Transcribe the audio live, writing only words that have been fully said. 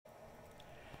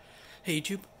Hey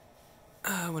YouTube,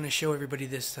 I want to show everybody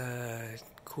this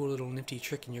cool little nifty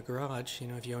trick in your garage,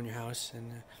 if you own your house.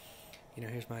 And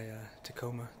here's my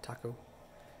Tacoma Taco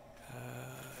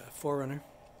 4Runner,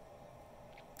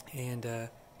 and the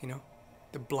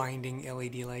blinding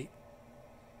LED light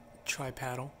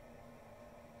tri-paddle,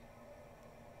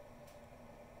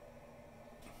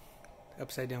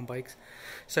 upside down bikes.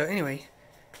 So anyway,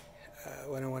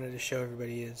 what I wanted to show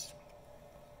everybody is,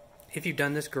 if you've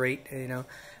done this, great.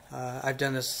 I've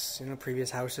done this in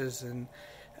previous houses, and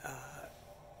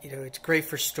it's great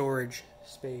for storage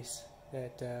space.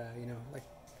 That like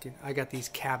I got these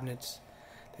cabinets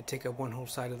that take up one whole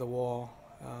side of the wall.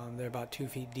 They're about 2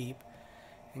 feet deep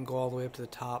and go all the way up to the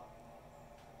top.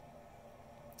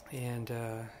 And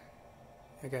I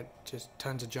got just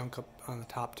tons of junk up on the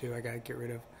top too. I got to get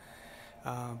rid of.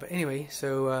 But anyway,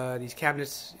 so these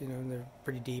cabinets, they're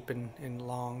pretty deep and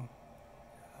long,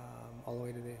 all the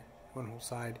way to the one whole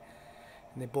side,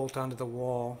 and they bolt onto the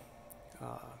wall.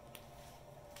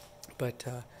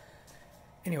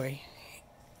 Anyway,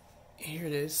 here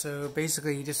it is. So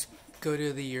basically, you just go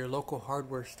to your local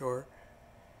hardware store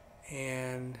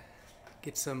and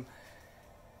get some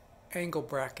angle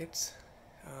brackets.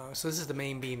 So this is the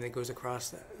main beam that goes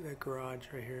across the garage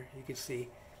right here. You can see.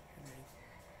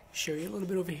 Show you a little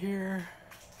bit over here.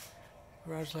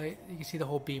 Garage light. You can see the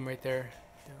whole beam right there.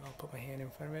 I'll put my hand in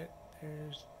front of it.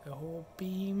 There's the whole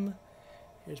beam.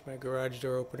 Here's my garage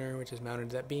door opener, which is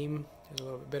mounted to that beam. It's a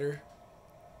little bit better.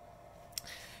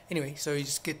 Anyway, so you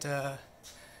just get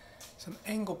some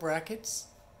angle brackets.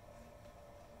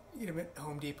 You get them at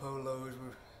Home Depot, Lowe's,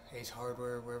 Ace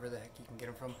Hardware, wherever the heck you can get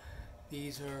them from.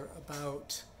 These are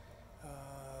about a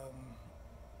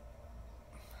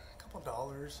couple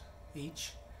dollars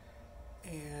each.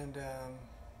 And I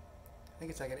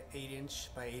think it's like an 8-inch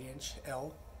by 8-inch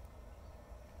L.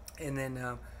 And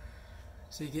then,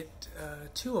 so you get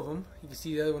 2 of them. You can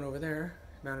see the other one over there,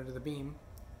 mounted to the beam.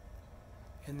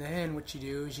 And then what you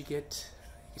do is you can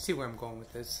see where I'm going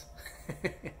with this.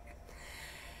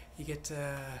 You get,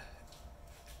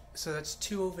 so that's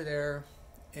 2 over there.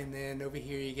 And then over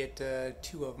here you get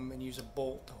 2 of them and use a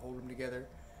bolt to hold them together.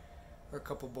 Or a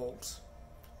couple bolts.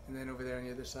 And then over there on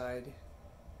the other side,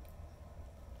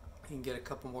 you can get a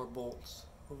couple more bolts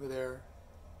over there,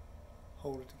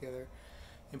 hold it together,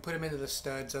 and put them into the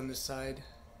studs on this side.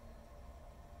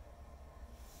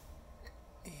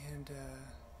 And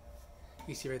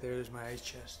you see right there's my ice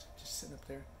chest just sitting up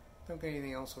there. Don't get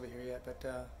anything else over here yet, but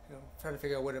trying to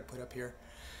figure out what to put up here.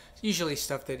 It's usually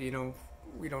stuff that we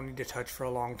don't need to touch for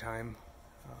a long time.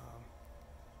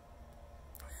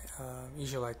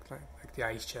 Usually like the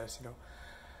ice chest.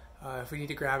 If we need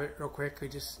to grab it real quick, we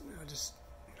just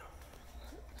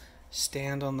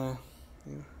stand on the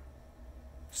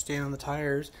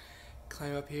tires,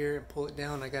 climb up here and pull it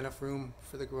down. I got enough room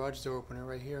for the garage door opener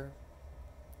right here,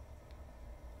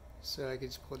 so I can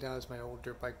just pull it down. As my old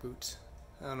dirt bike boots.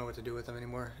 I don't know what to do with them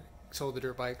anymore. Sold the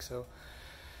dirt bike, so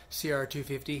CR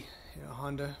 250,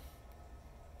 Honda,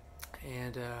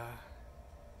 and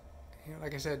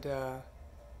like I said,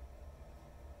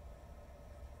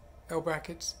 L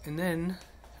brackets. And then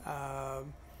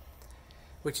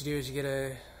what you do is you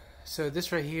get so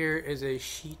this right here is a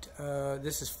sheet.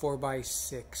 This is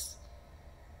 4x6.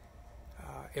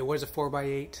 It was a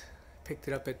 4x8. Picked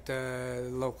it up at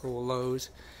local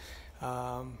Lowe's.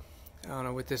 I don't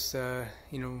know, with this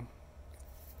thing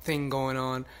going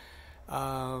on.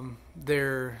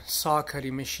 Their saw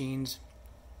cutting machines.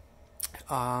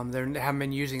 They haven't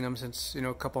been using them since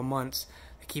a couple months.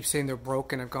 They keep saying they're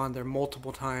broken. I've gone there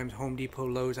multiple times. Home Depot,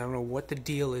 Lowe's. I don't know what the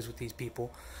deal is with these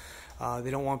people.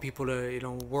 They don't want people to,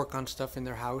 work on stuff in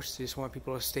their house. They just want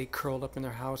people to stay curled up in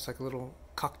their house like a little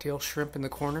cocktail shrimp in the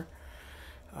corner.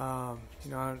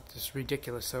 It's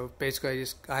ridiculous. So basically,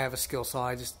 I have a skill saw.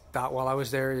 I just thought while I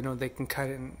was there, they can cut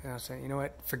it, and I was saying, you know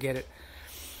what, forget it.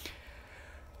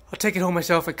 I'll take it home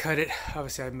myself and cut it.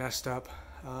 Obviously, I messed up.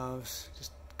 I was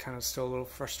just kind of still a little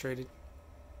frustrated.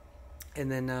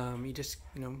 And then you just,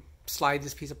 slide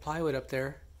this piece of plywood up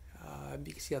there.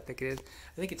 You can see how thick it is.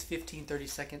 I think it's 15-30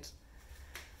 seconds.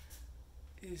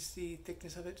 Is the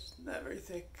thickness of it. It's not very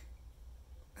thick.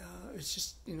 It's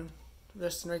just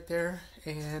resting right there.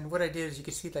 And what I did is, you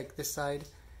can see like this side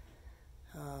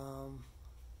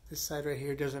right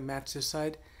here doesn't match this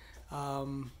side.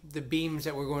 The beams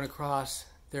that were going across,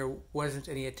 there wasn't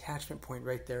any attachment point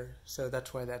right there, so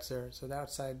that's why that's there. So the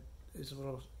outside is a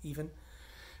little even,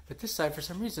 but this side for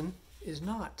some reason is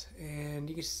not. And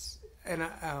you can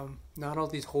not all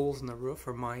these holes in the roof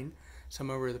are mine. Some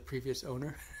were the previous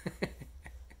owner.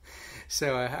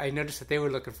 So I noticed that they were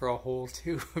looking for a hole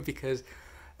too, because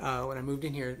when I moved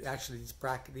in here, actually this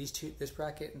bracket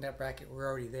and that bracket were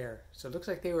already there. So it looks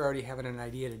like they were already having an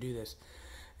idea to do this.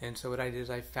 And so what I did is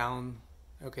I found,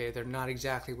 okay, they're not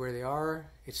exactly where they are.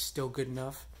 It's still good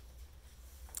enough.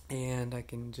 And I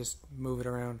can just move it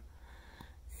around.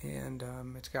 And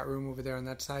it's got room over there on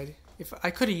that side. If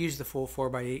I could have used the full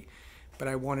 4x8, but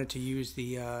I wanted to use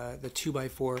the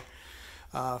 2x4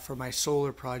 for my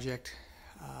solar project.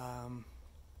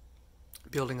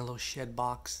 Building a little shed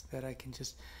box that I can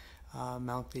just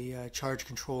mount the charge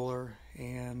controller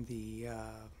and the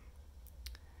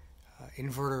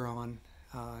inverter on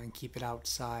and keep it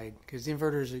outside, because the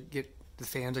inverters the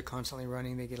fans are constantly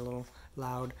running, they get a little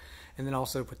loud, and then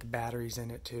also put the batteries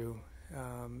in it too.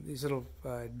 These little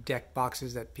deck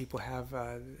boxes that people have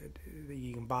that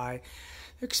you can buy,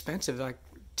 they're expensive, they're like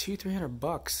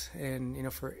 $200-300, and you know,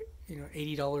 for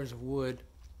 $80 of wood,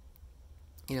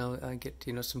 I get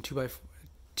some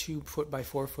 2 foot by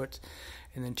 4 foot,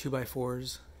 and then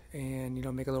 2x4s, and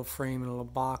make a little frame and a little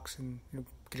box, and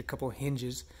get a couple of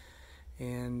hinges,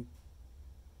 and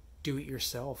do it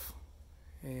yourself,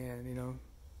 and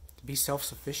be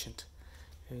self-sufficient.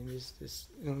 I mean,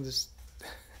 this.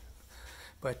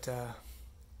 But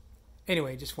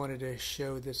anyway, just wanted to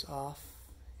show this off,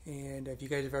 and if you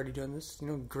guys have already done this,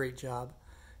 great job,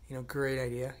 great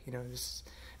idea. This is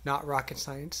not rocket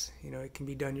science. It can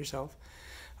be done yourself.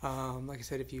 Like I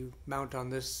said, if you mount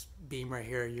on this beam right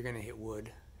here, you're going to hit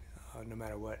wood, no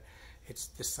matter what. It's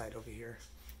this side over here.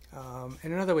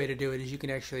 And another way to do it is you can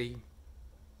actually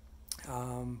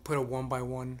put a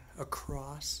 1x1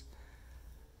 across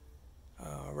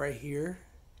right here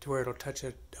to where it'll touch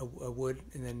a wood,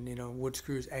 and then wood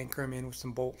screws, anchor them in with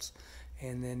some bolts,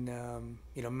 and then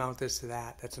mount this to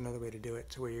that. That's another way to do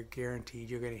it, so where you're guaranteed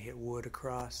you're going to hit wood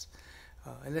across.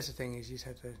 And that's the thing, is you just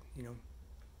have to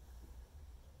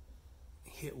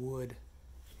hit wood.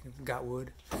 Got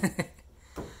wood.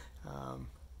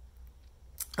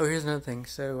 Oh, here's another thing.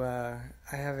 So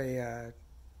I have a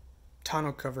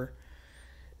tonneau cover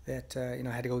that I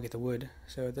had to go get the wood.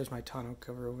 So there's my tonneau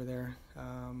cover over there.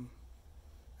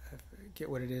 I forget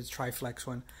what it is, Triflex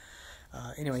one.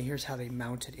 Anyway, here's how they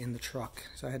mount it in the truck.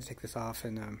 So I had to take this off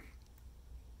and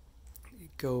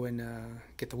go and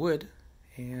get the wood.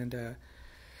 And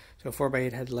so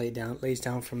 4x8 had lays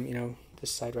down from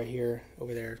this side right here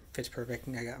over there, fits perfect,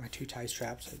 and I got my 2 tie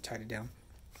straps, so I tied it down.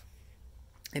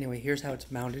 Anyway, here's how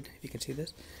it's mounted. If you can see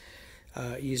this,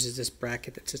 it uses this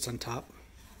bracket that sits on top.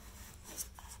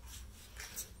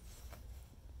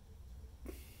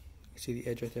 You see the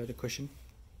edge right there, the cushion,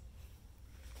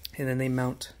 and then they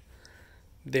mount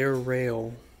their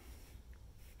rail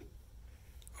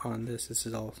on this. This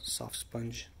is all soft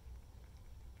sponge.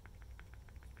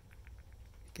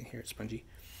 You can hear it spongy,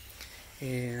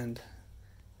 and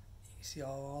you see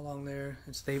all along there.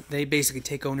 They basically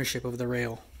take ownership of the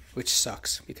rail, which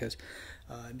sucks, because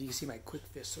you can see my quick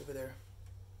fist over there,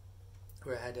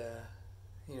 where I had to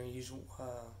use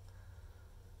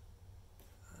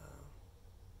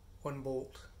one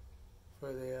bolt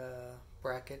for the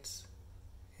brackets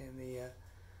and the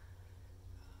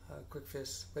quick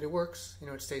fist, but it works.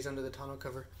 It stays under the tonneau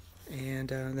cover, and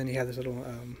then you have this little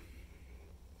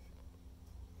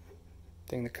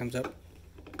thing that comes up.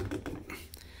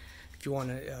 If you want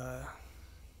to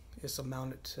just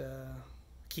mount it,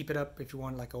 keep it up if you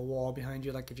want like a wall behind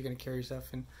you, like if you're going to carry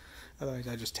stuff, and otherwise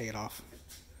I just take it off.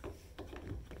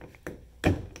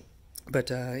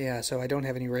 But yeah, so I don't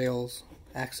have any rails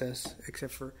access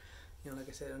except for, like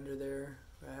I said, under there.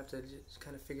 I have to just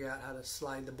kind of figure out how to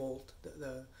slide the bolt,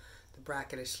 the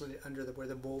bracket. I slid it under where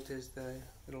the bolt is, the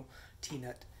little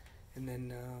T-nut, and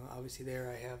then obviously there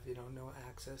I have no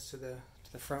access to the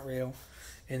front rail.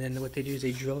 And then what they do is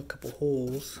they drill a couple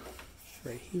holes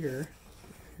right here.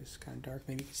 It's kind of dark,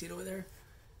 maybe you can see it over there.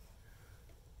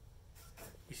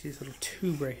 You see this little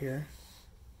tube right here,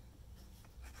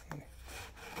 and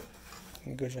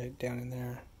it goes right down in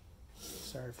there.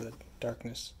 Sorry for the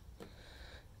darkness.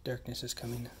 Darkness is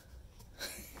coming.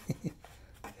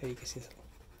 There you can see this little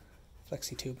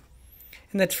flexi tube,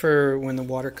 and that's for when the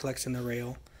water collects in the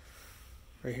rail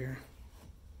right here,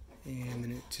 and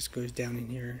then it just goes down in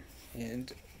here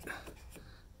and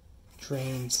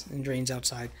drains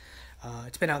outside.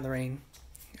 It's been out in the rain.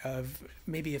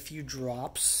 Maybe a few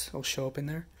drops will show up in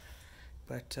there,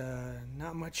 but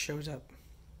not much shows up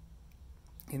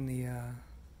in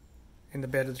the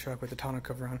bed of the truck with the tonneau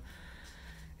cover on.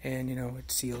 And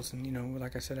it seals, and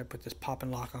like I said, I put this pop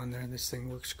and lock on there, and this thing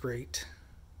works great.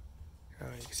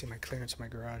 You can see my clearance in my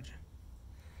garage.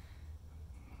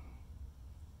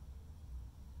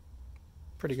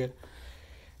 Pretty good.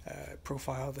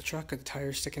 Profile of the truck, the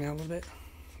tires sticking out a little bit.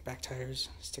 back tires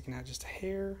sticking out just a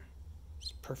hair.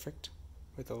 It's perfect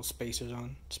with those spacers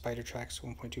on, Spider Tracks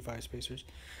 1.25 spacers.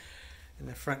 And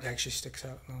the front actually sticks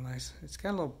out a little nice. It's got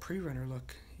a little pre-runner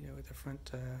look, you know, with the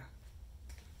front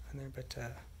on there. But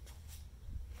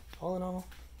all in all,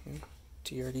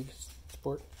 TRD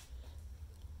Sport.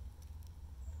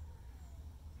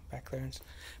 Back clearance.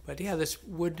 But yeah, this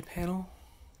wood panel,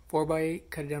 4x8,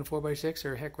 cut it down 4x6,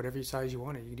 or heck, whatever size you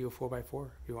want it. You can do a 4x4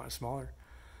 if you want it smaller.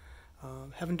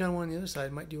 Haven't done one on the other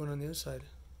side. Might do one on the other side.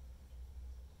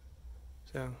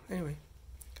 So anyway,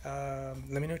 let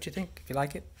me know what you think. If you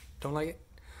like it, don't like it,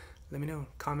 let me know.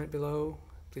 Comment below.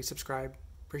 Please subscribe.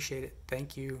 Appreciate it.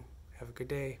 Thank you. Have a good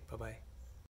day. Bye-bye.